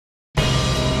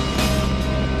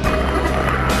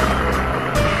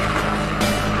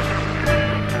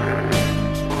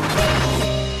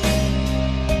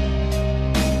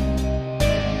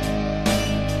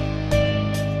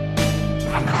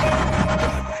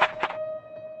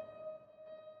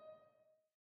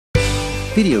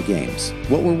Video games,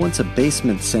 what were once a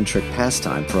basement-centric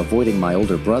pastime for avoiding my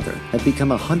older brother, have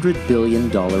become a $100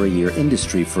 billion a year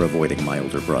industry for avoiding my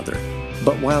older brother.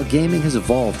 But while gaming has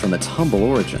evolved from its humble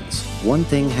origins, one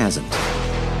thing hasn't.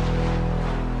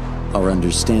 Our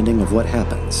understanding of what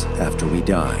happens after we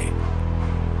die.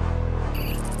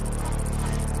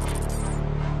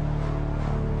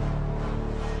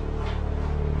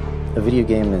 A video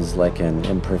game is like an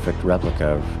imperfect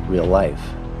replica of real life.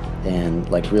 And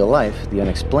like real life, the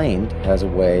unexplained has a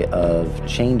way of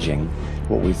changing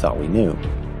what we thought we knew.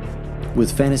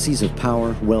 With fantasies of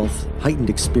power, wealth, heightened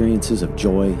experiences of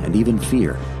joy, and even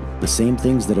fear, the same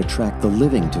things that attract the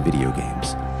living to video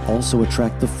games also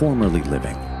attract the formerly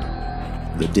living,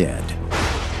 the dead.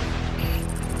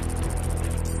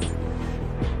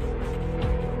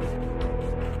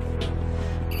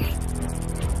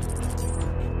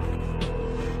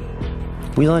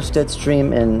 We launched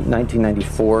DEADSTREAM in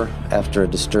 1994 after a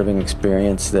disturbing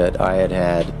experience that I had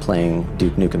had playing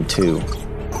Duke Nukem 2.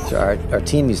 So our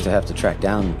team used to have to track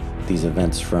down these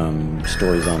events from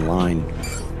stories online,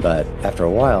 but after a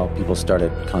while, people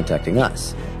started contacting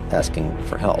us, asking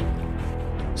for help.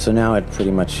 So now it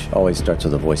pretty much always starts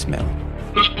with a voicemail.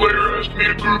 This player asked me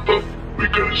to group up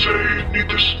because they need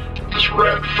this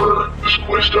rat fur, this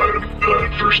quest item.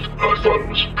 At first, I thought it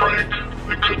was a prank.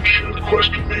 They couldn't share the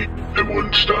quest with me. They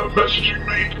wouldn't stop messaging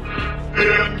me.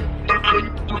 And I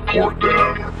couldn't report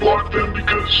them or block them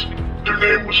because their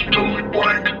name was totally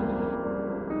blank.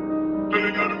 They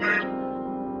didn't have a name.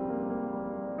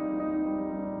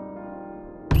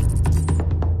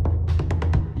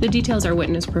 The details our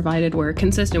witness provided were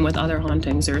consistent with other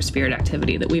hauntings or spirit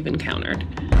activity that we've encountered.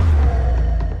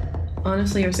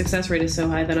 Honestly, our success rate is so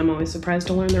high that I'm always surprised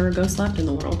to learn there are ghosts left in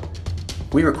the world.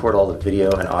 We record all the video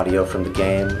and audio from the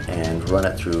game and run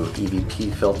it through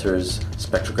EVP filters,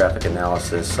 spectrographic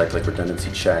analysis, cyclic redundancy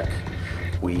check.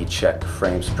 We check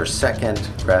frames per second,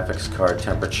 graphics card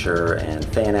temperature, and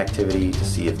fan activity to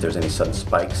see if there's any sudden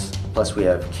spikes. Plus we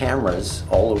have cameras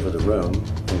all over the room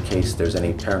in case there's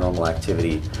any paranormal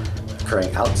activity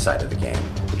occurring outside of the game,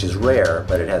 which is rare,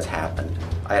 but it has happened.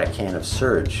 I had a can of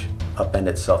Surge upend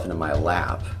itself into my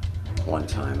lap one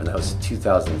time, and that was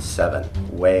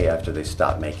 2007, way after they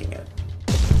stopped making it.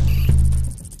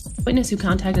 The witness who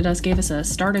contacted us gave us a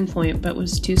starting point, but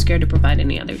was too scared to provide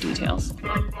any other details.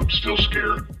 I'm still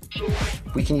scared, so...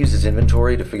 We can use his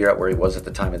inventory to figure out where he was at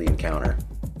the time of the encounter.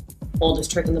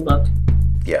 Oldest trick in the book.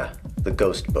 Yeah, the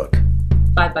ghost book.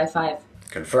 5x5.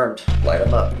 Confirmed. Light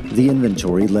him up. The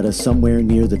inventory led us somewhere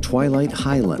near the Twilight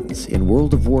Highlands in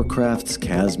World of Warcraft's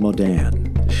Kaz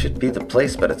Modan. Should be the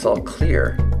place, but it's all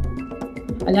clear.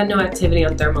 I got no activity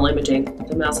on thermal imaging.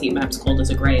 The mouse heat map's cold as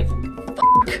a grave.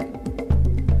 Fuck.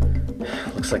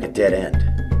 Looks like a dead end.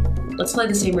 Let's play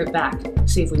the same route back,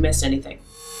 see if we missed anything.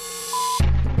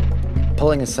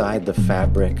 Pulling aside the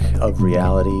fabric of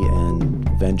reality and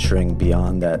venturing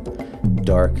beyond that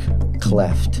dark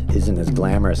cleft isn't as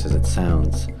glamorous as it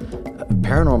sounds.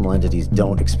 Paranormal entities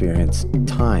don't experience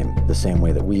time the same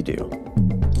way that we do.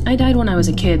 I died when I was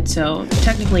a kid, so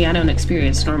technically I don't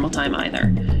experience normal time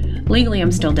either. Legally,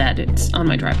 I'm still dead. It's on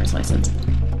my driver's license.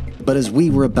 But as we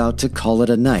were about to call it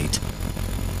a night,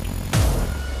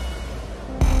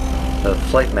 the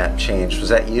flight map changed. Was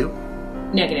that you?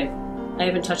 Negative. I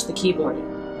haven't touched the keyboard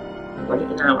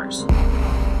in hours.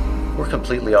 We're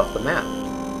completely off the map.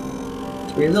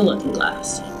 Through the looking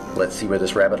glass. Let's see where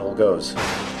this rabbit hole goes.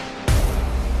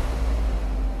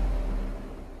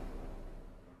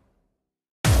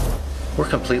 We're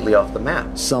completely off the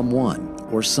map. Someone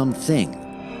or something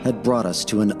had brought us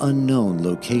to an unknown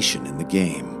location in the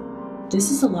game. This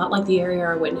is a lot like the area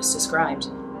our witness described.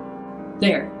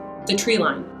 There, the tree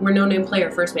line, where no-name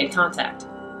player first made contact.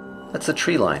 That's the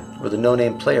tree line, where the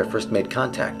no-name player first made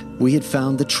contact. We had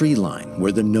found the tree line,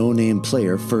 where the no-name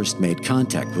player first made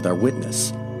contact with our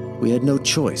witness. We had no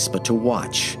choice but to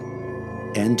watch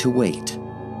and to wait.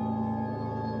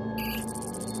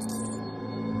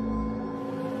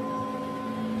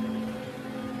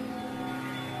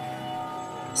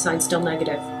 Sign still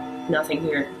negative. Nothing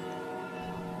here.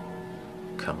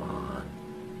 Come on.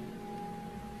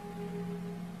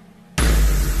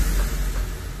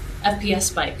 FPS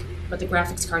spike, but the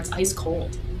graphics card's ice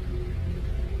cold.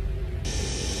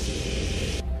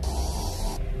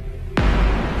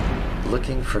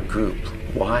 Looking for group.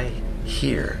 Why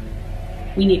here?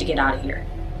 We need to get out of here.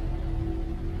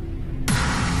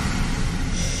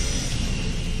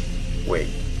 Wait.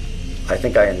 I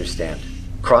think I understand.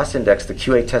 Cross-index the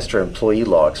QA tester employee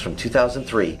logs from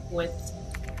 2003 with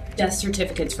death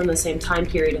certificates from the same time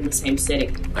period in the same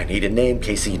city. I need a name,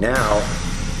 Casey, now.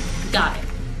 Got it.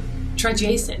 Try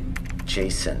Jason.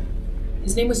 Jason.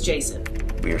 His name was Jason.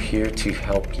 We're here to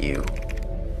help you.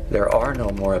 There are no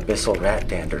more abyssal rat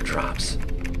dander drops.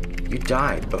 You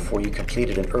died before you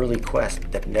completed an early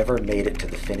quest that never made it to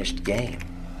the finished game.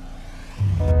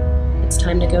 It's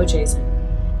time to go, Jason.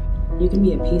 You can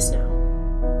be at peace now.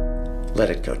 Let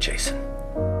it go, Jason.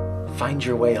 Find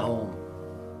your way home.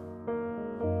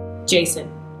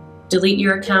 Jason, delete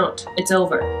your account. It's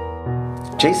over.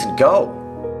 Jason, go!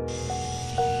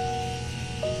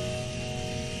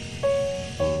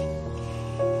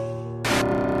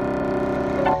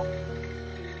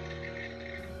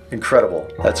 Incredible.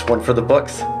 That's one for the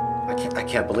books. I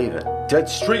can't believe it.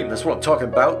 DEADSTREAM, that's what I'm talking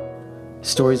about.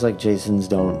 Stories like Jason's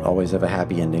don't always have a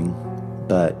happy ending,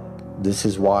 but this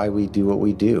is why we do what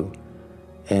we do.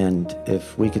 And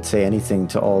if we could say anything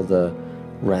to all the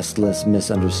restless,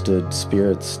 misunderstood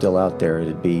spirits still out there,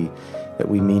 it'd be that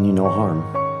we mean you no harm,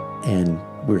 and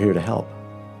we're here to help.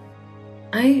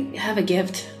 I have a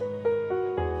gift,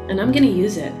 and I'm gonna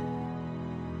use it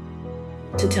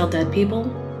to tell dead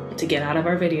people to get out of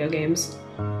our video games.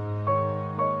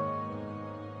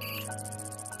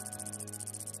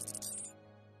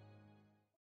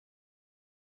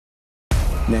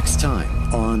 Next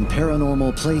time on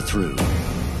Paranormal Playthrough.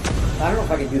 I don't know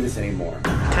if I can do this anymore.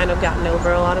 Kind of gotten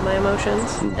over a lot of my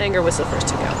emotions. Anger was the first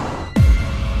to go.